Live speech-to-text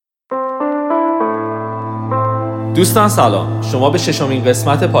دوستان سلام، شما به ششمین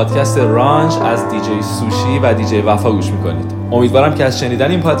قسمت پادکست رانج از دیجی سوشی و دیجی وفا گوش میکنید. امیدوارم که از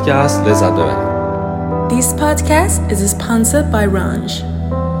شنیدن این پادکست لذت ببرید. This podcast is sponsored by Ranj.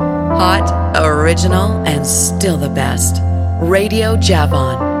 Hot, original, and still the best. Radio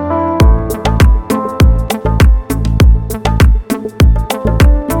Javan.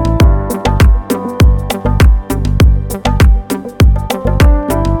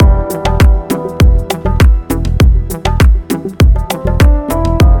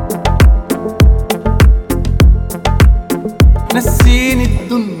 نسيني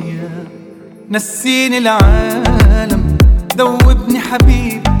الدنيا نسيني العالم دوبني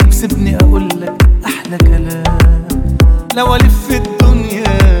حبيبي وسيبني اقولك احلى كلام. لو الف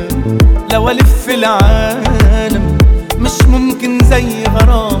الدنيا لو الف العالم مش ممكن زي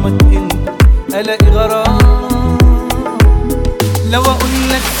غرامك انت الاقي غرام. لو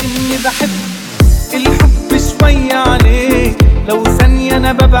اقولك اني بحب الحب شوية عليك، لو ثانية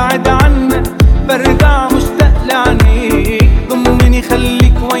انا ببعد عنك برجع مشتاق لعينيك. ضمني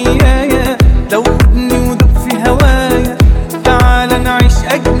خليك ويايا دوبني ودوب في هوايا، تعال نعيش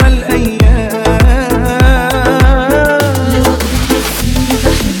اجمل ايام.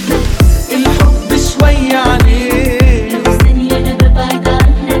 الحب شوية عليك، لو ثانية انا ببعد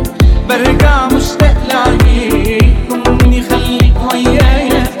عنك برجع مشتاق لعينيك. ضمني خليك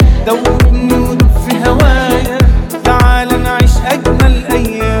ويايا دوبني ودوب في هوايا، تعال نعيش اجمل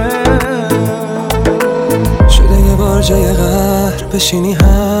ايام. جای قهر بشینی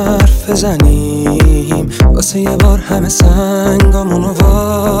حرف بزنیم، واسه یه بار همه سنگامونو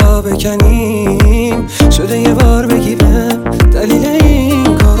وا بکنیم. شده یه بار بگی به دلیل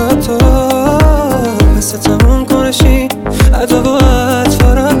این کارات تو مثل تموم کنشی عدو و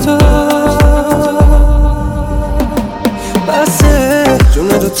اطفارات تو. بسه جون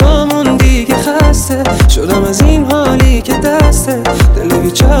دوتامون دیگه خسته شدم از این حالی که دسته دل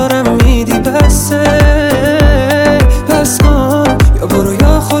بیچارم میدی. بسه بس کن یا برو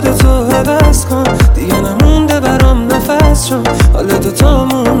یا خودتو عوض کن، دیگه نمونده برام نفس شم. حالا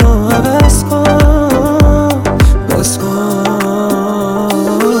دوتامونو عوض کن بس کن.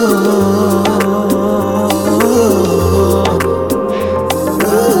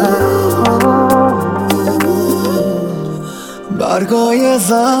 برگای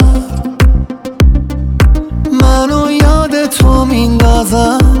زن منو یاد تو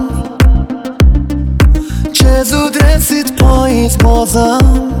میندازم، چه زود رسید پاییز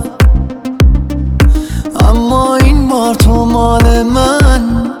بازم. اما این بار تو مال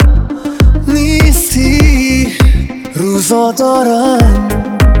من نیستی. روزا دارن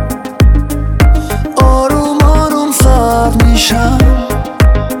آروم آروم سرد میشن،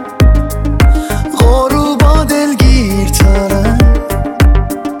 غروبا دلگیرترن.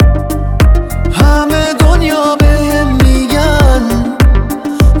 همه دنیا بهم میگن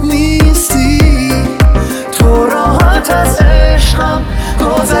نیستی. تو راحت از عشقم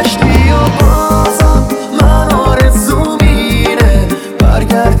گذشتی و بازم من آرزو میره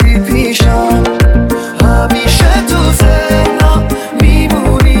برگردی پیشم. همیشه تو ذهنم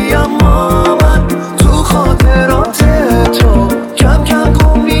میمونی، اما من تو خاطرات تو کم کم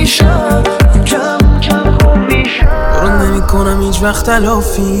گم میشم، کم کم گم میشم. برو نمی کنم هیچ وقت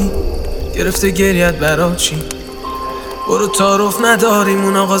تلافی، گرفته گریت برا چی؟ برو تعارف نداریم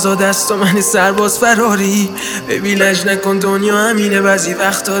اون آقازا دست و من سرباز فراری. ببی لج نکن دنیا همینه، بعضی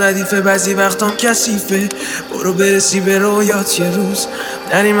وقتا ردیفه بعضی وقتام کثیفه. برو برسی به رویات یه روز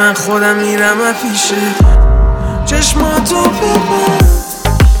دری من خودم میرم پیشه. چشماتو ببند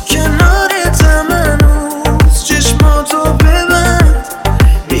کنارتم هنوز، چشماتو ببند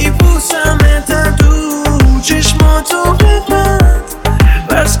میبوسمت از دور. چشماتو ببند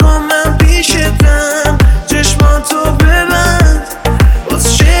برس کن من پیشتم، چشماتو ببند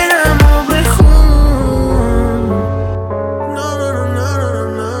باز شعرمو بخون.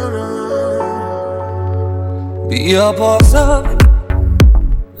 بیا بازم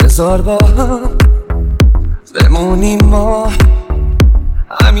بذار با هم بمونیم ما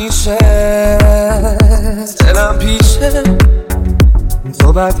همیشه. دلم پیشه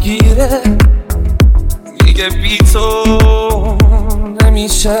تو بدگیره میگه بی تو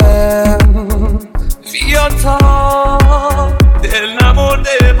نمیشه. بیا تا دل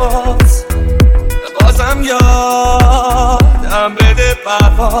نمرده بازم یادم بده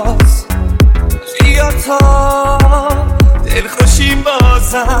پرواز. بیا تا دل خوشیم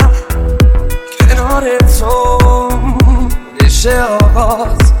بازم کنار تو بشه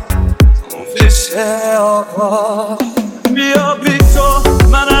آغاز، بشه آغاز. بیا بی تو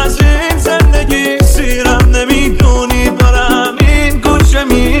من از این زندگی سیرم، نمیدونی دارم این گوشه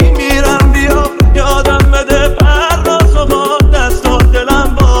میمیرم. بیا یادم بده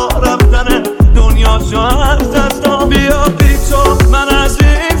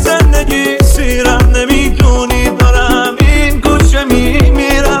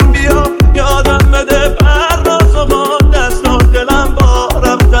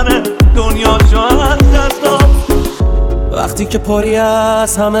پری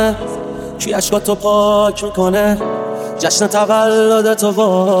از همه، کی عشقاتو پاک میکنه، جشن تولدتو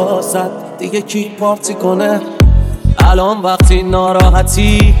واسد دیگه کی پارتی کنه. الان وقتی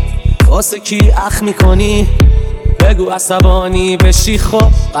ناراحتی واسه کی اخ میکنی، بگو عصبانی بشی خب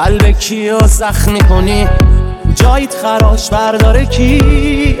قلب کیو زخم میکنی. جایت خراش برداره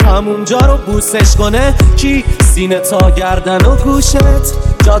کی، همونجا رو بوسش کنه کی، سینه تا گردن و گوشت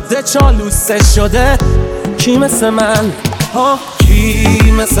جاده چالوسش شده. کی مثل من ها،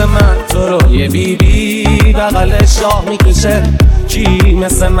 کی مثل من تو رو یه بیبی بغل شاه میکشه، کی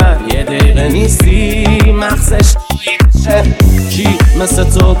مثل من یه دقیقه نیستی مغزش میشه، کی مثل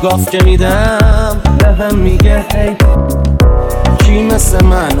تو گاف که میدم لهم میگه هی، کی مثل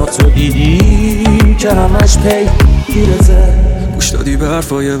من و تو دیدی که همش پی گیرزه. گوش دادی به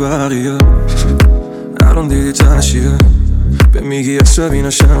حرفای بقیه، الان دیدی تنشیه، به میگی اصلا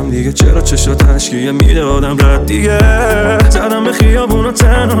بیناشم دیگه، چرا چشا تشکیه میده آدم رد دیگه. زدم به خیابون و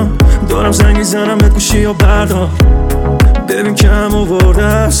تنها دارم زنگی زنم به گوشی و بردار، ببین کم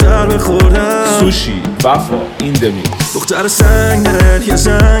آوردم سر بخوردم. سوشی وفا این دمی دختر سنگ دل یه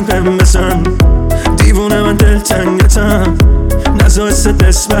زنگ بهم بزن، دیوونه من دل تنگتم، نزایست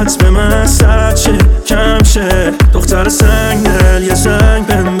نسبت به من سرد شه کم شه. دختر سنگ دل یه زنگ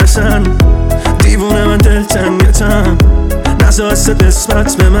بهم بزن، دیوونه من دل تنگتم، نزایست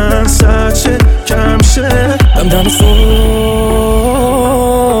نسبت به من سرد شه کم شه. دم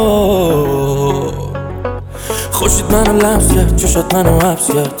خوشید منو لمس کرد، چشات منو حبس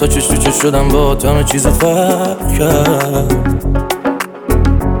کرد، تا چش تو چش شدم با تو همه چیزت فرق کرد.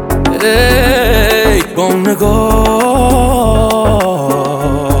 ای با اون نگات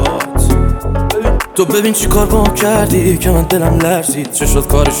تو ببین چی کار با کردی که من دلم لرزید، چشات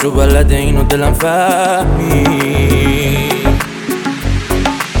کارشو بلده اینو دلم فهمید.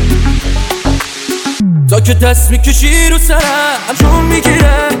 تا که دست میکشی رو سرم جون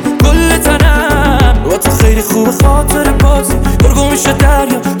میگیره کل تنم، با تو خیلی خوب خاطر بازی گرگو میشه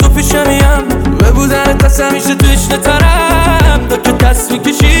دریا تو پیشمیم، به بودن دست همیشه تشنه ترم. تا که دست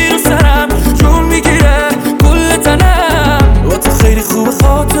میکشی رو سرم جون میگیره کل تنم، با تو خیلی خوب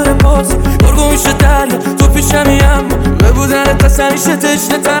خاطر بازی گرگو میشه دریا تو پیشمیم، به بودن دست همیشه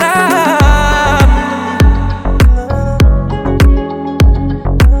تشنه ترم.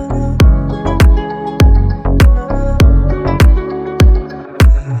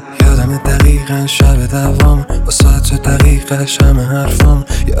 شب دوام با ساعت دقیقش همه حرفام،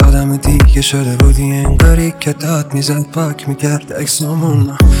 یه آدم دیگه شده بودی انگاری که داد میزد پاک میکرد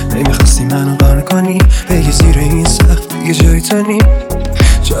اکسامون. نمیخواستی منو قانع کنی بگی زیر این سقف دیگه جای تو نی،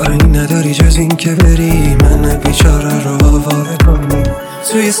 چاره این نداری جز این که بری من بیچاره رو آواره کنی.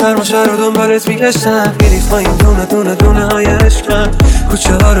 توی سرماشه رو دنبالت میگشتم، میریخ با این دونه دونه دونه های عشقم،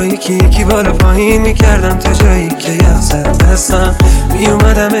 کوچه ها رو یکی یکی بالا پایین میکردم تا جایی که یه سرد هستم.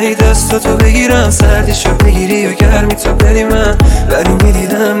 میومدم ای دستاتو بگیرم، سردیشو بگیری و گرمی تو بدی من، ولی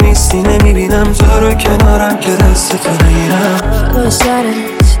میدیدم نیستی نمیبینم تو رو کنارم که دستتو بگیرم. فدای سرت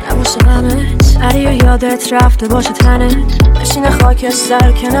نباشه غمت، علی و یادت رفته باشه تنت، نشین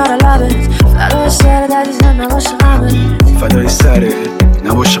خاکستر کنار لبت. فدای سرت عزیزم نباشه غمت، فدای سرت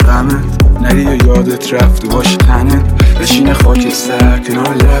نباشه غمت، نری و یادت رفته باشه تنت، نشین خاکستر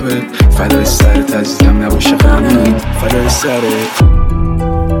کنار لبت. فدای سرت عزیزم نباشه غمت، فدای سرت.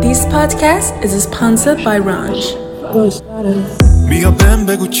 This podcast is sponsored by Ranj. بیا بهم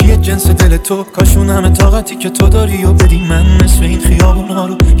بگو چیه جنس دل تو، کاشون همه طاقتی که تو داری و بدی من، نصف این خیابونا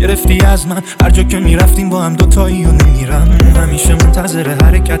رو گرفتی از من، هر جا که میرفتیم با هم دوتایی و نمیرم، همیشه منتظر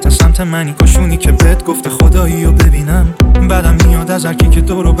حرکت از سمت منی، کاشونی که بهت گفته خدایی و ببینم. بعدم میاد از هرکی که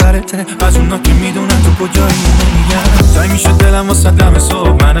دور و برته، از اونا که میدونن تو کجایی نمیگم. تای میشه دلم واسه دم صبح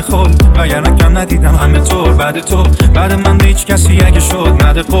من خود، وگرنه کم ندیدم همه طور بعد تو، بعد من به هیچ کسی اگه شد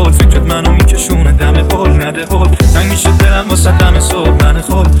نده قول، فکرت منو میکشونه دم قول نده قول. تای میشه دلم واسه دم صبح من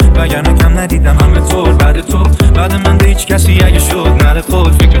خود، وگرنه کم ندیدم همه طور بعد تو، بعد من به هیچ کسی اگه شد نده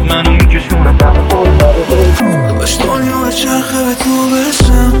قول، فکرت منو میکشونه دم قول نده قول. باش دنیا چرخه به تو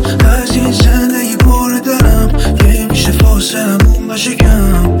برسم، از این زندگی پر دارم که میشه فاصلمون باشه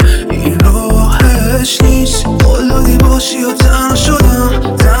کم، این راهش نیست. قول دادی باشی و تنها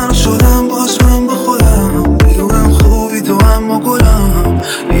شدم باز من با خودم، میدونم خوبی تو اما گلم،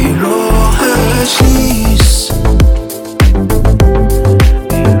 این راهش نیست.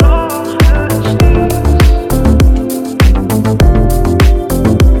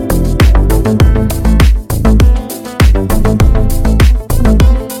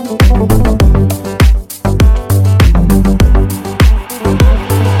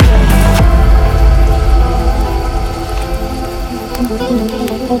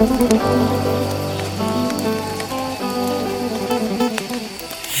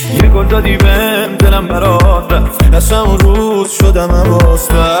 از همون روز شدم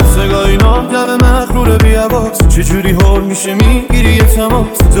عباس بحثگاهی نام دم مغرور بیعباس چجوری حال میشه میگیری یه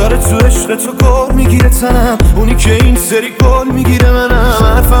تماس داره تو عشق تو گل میگیره تنم اونی که این سری گل میگیره منم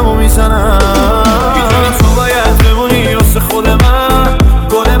حرفمو میزنم میدونی تو باید بمونی واسه خود من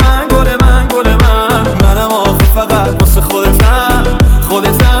گل من گل من گل من منم آخه فقط واسه خودتم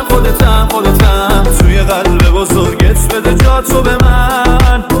خودتم خودتم خودتم توی قلب بزرگت بده جا تو به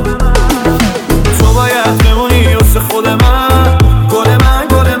من تو باید بمونی واسه خود من گل من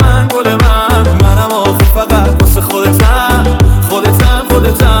گل من گل من منم آخه فقط واسه خودتم خودتم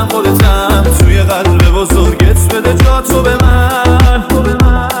خودتم خودتم توی قلب بزرگت بده جا تو به من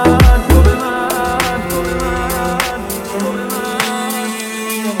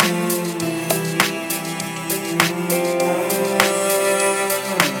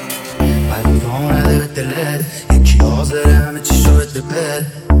یکی حاضره همه چی شو بده بده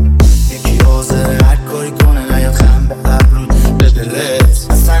یکی حاضره هر کاری کنه نیاد خم به ابرود به دلت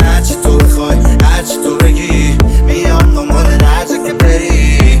اصلا هرچی تو بخوای هرچی تو بگی میام دنبال هرچه که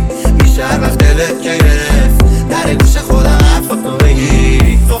بری میشه هر وقت دلت که گرفت در گوش خودم حرفاتو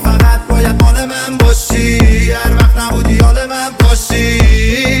بگی تو فقط باید مال من باشی هر وقت نبودی حال من باشی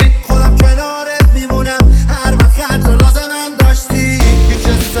خودم کنارت میمونم هر وقت خرج لازمم داشتی هیچ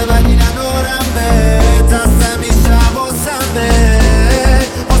حس بدی ندارم به دستم میشه حواسم به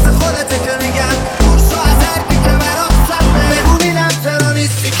واسه خودته که میگم برسو از هرکی که برام سمه بگو بینم چرا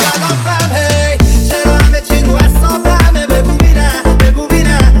نیستی کلافم هی چرا همه چی رو اصابمه بگو بینم بگو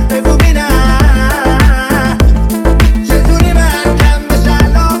بینم بگو بینم چطوری من کم بشه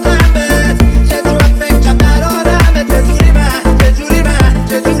علاقم بهت چطور فکرم قرارمه چجوری من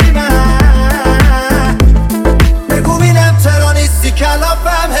بگو بینم چرا نیستی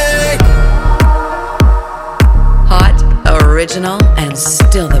کلافم هی Hot, original, and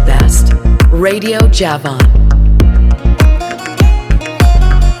still the best. Radio Javon.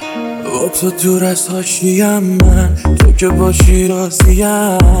 تو دور از حاشیم من تو که باشی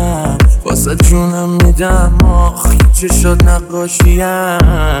راضیم واسه جونم میدم آخی چشات نقاشیم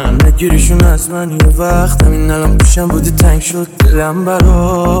نگیریشون از من یه وقت همین الان پیشم بودی تنگ شد دلم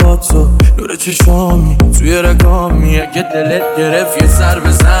برا تو نور چشامی توی رگامی اگه دلت گرفت یه سر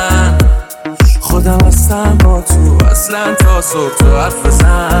بزن خودم هستم با تو اصلا تا صبح تو حرف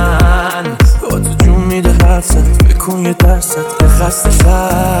بزن با تو جون میده حرفت بکن یه درست که خسته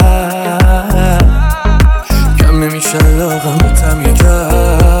شد کم نمیشه لاغم بتم یه کم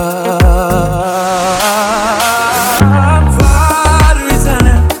فر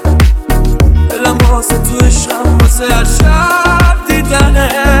میزنه دلم واسه تو عشقم واسه هر شب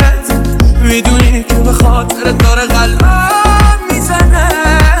دیدنت میدونی که به خاطر داره قلبم میزنه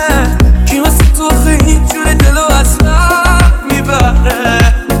کی واسه تو خیلی جون دلو اصلا میبره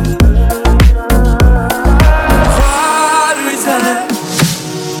فر میزنه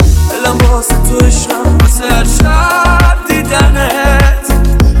دلم واسه تو عشقم واسه هر شب دیدنت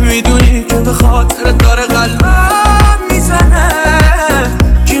میدونی که به خاطر داره قلبم میزنه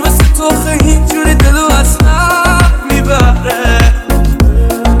کی واسه تو خیلی جون دلو اصلا میبره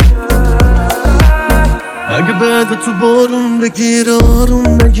اگه بعد تو بارون بگیره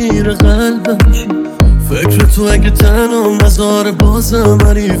آروم بگیره قلبم شی فکر تو اگه تنها مزار بازم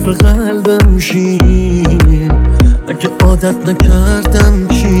حریف قلبم شی اگه عادت نکردم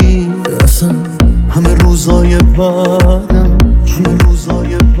چی اصلا همه روزای بعدم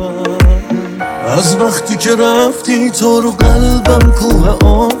از وقتی که رفتی تو رو قلبم کوه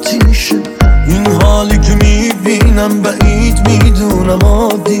آتیشه این حالی که میبینم بعید میدونم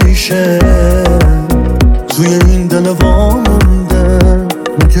عادیشه توی این دل وامونده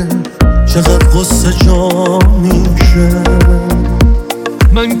میگه چقدر قصه جا میشه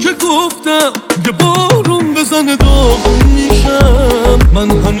من که گفتم یه بارون بزنه داغون میشم من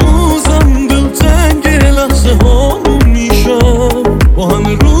هنوزم دلتنگ لحظه هامون میشم با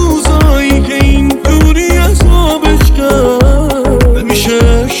همه روزایی که این دوری عذابش کرد نمیشه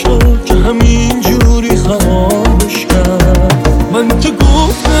عشق که همین جوری خرابش کرد من که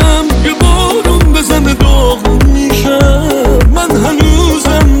گفتم یه بارون بزنه داغون میشم من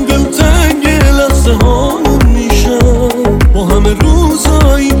هنوزم دلتنگ لحظه هامون میشم با همه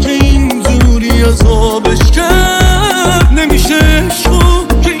روزایی که این دوری عذابش کرد نمیشه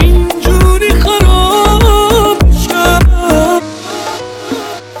عشق که اینجوری خرابش کرد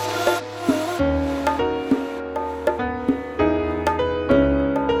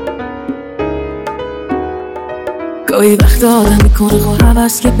گاهی وقت آدم میکنه خواه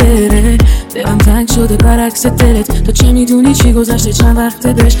حوض که بره دلم تنگ شده برعکس دلت تو چه میدونی چی گذشته چند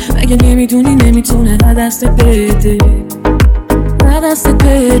وقته بهش مگه نمیدونی نمیتونه نه دستت بده نه دستت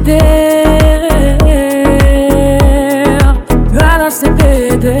بده دست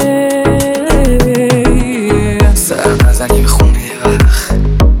بده سر نزنی به خونه وقت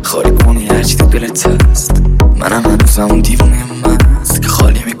خالی کنی هرچی تو دلت هست. منم هنوزم اون دیوونه من هست که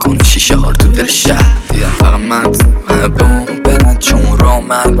خالی میکنه شیشه ها تو دل شهر. دیدم فقط من به اون برن چون راه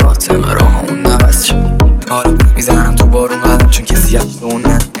من باطمه راه اون نبست شد. حالا میزنم تو بارون قدم چون کسی هم به اون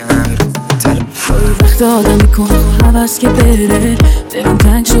وقت آدم میکنه حوض که بره دلم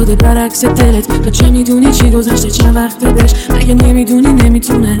تنگ شده برعکس دلت. تو چه میدونی چی گذشته چند وقت بهش اگه نمیدونی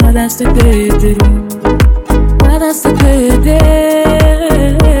نمیتونه دست بده دست بده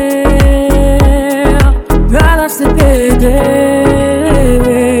دست بده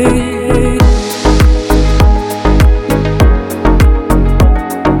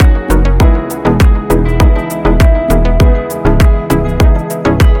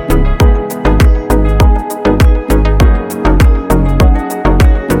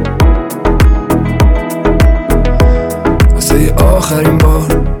آخرین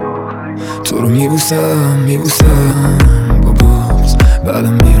بار تو رو میبوسم باباز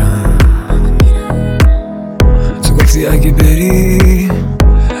بعدم میرم. تو گفتی اگه بری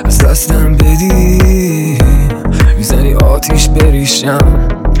از دستم بدی میزنی آتیش بریشم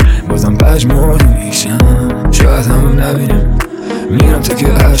بازم پژمرد میشم. شاید همون نبینم میرم تا که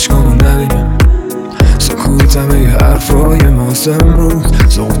عشقامو نبینم. سکوتم یه حرفای ماست امروز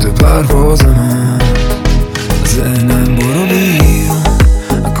سقوط پرواز من. ذهنم برو بیرون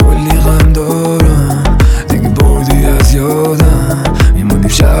کلی غم دارم دیگه بردی از یادم میمونیم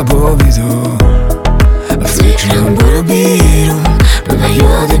شبا بیدار. فکرم برو بیرون به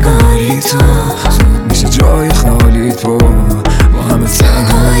یادگاری تو زود میشه جای خالی تو با همه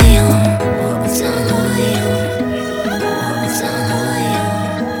تنهاییم.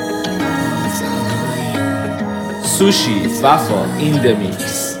 سوشی وفا این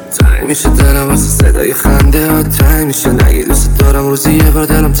دمیکس. تنگ میشه دلم واسه صدای خنده ها تنگ میشه. نگی دوست دارم روزی یه بار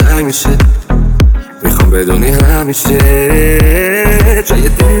دلم تنگ میشه. میخوام بدونی همیشه جای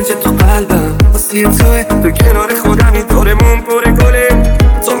دنجه تو قلبم واسه توی تو کنار خودم این دورمون پر گله.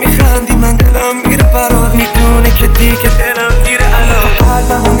 تو میخندی من دلم میره برات میدونه که دیگه دلم میره الان.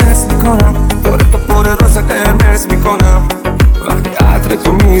 قلبمو نصف میکنم دور تو پر روز قرمز میکنم. وقتی عطر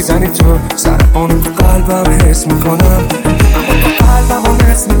تو میزنی تو سر اونو تو قلبم حس میکنم. اما تو قلبمو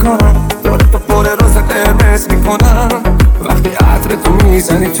نصف میکنم دور تو پر روز قرمز میکنم. وقتی عطر تو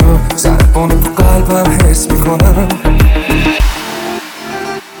میزنی تو سر اونو تو قلبم حس میکنم.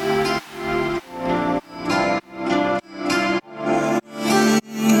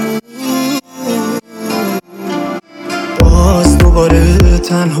 باز دوباره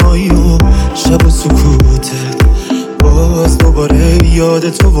تنهایی و شب و سکوتت. باز دوباره یاد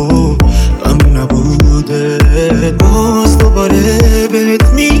تو و غم نبوده. باز دوباره بهت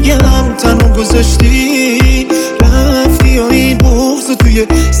میگم تنها گذاشتی رفتی و این بغض توی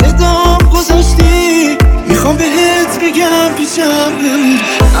صدام گذاشتی. میخوام بهت بگم پیشم بمون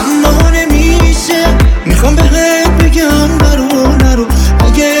اما نمیشه. میخوام بهت بگم نرو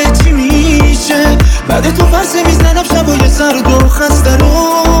اگه چی میشه. بعد تو فرسه میزنم شبای سرد و خسته رو.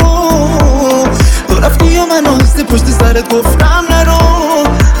 تو رفتی و من آسته پشت سرت گفتم نرو.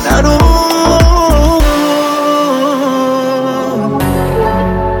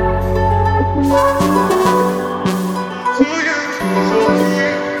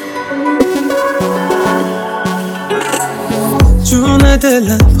 جون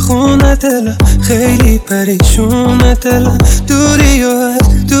دلم خونه دلم خیلی پریشونه دلم.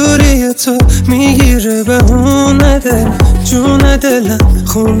 دوری تو میگیره به اون دلم. جون دلم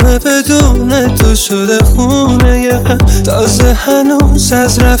خونه بدون تو شده خونه یه غم. تازه هنوز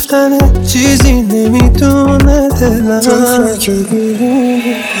از رفتن چیزی نمیدونه دلم. تو فکر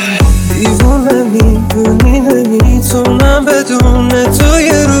دیوونه میدونی نمیتونم بدون تو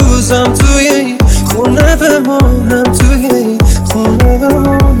یه روزم توی این خونه بمانم. توی این خونه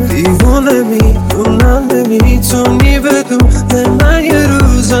بمانم. دیوونه میدونم نمیتونی بدون من یه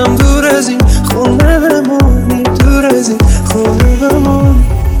روزم دور از این خونه بمانی. دور از این خونه بمانی.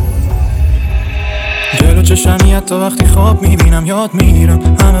 جلو چشمی حتی وقتی خواب میبینم یاد میگیرم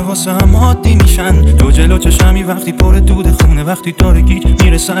همه واسه هم عادی میشن. تو جلو چشمی وقتی پر دود خونه وقتی تارگیج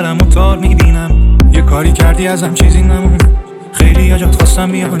میره سرم و تار میبینم. یه کاری کردی ازم چیزی نمونه. خیلی یاجات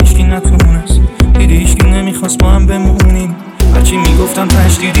خواستم بیان هیچکی نتونست. دیدی هیچکی نمیخواست با هم بمونیم. هرچی میگفتم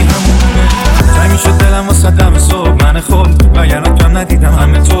تش دیدی همونه. تنگ میشد دلم واسه دم صبح من خود وگرنه کم ندیدم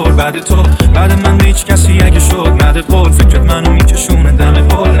همه طور بعد تو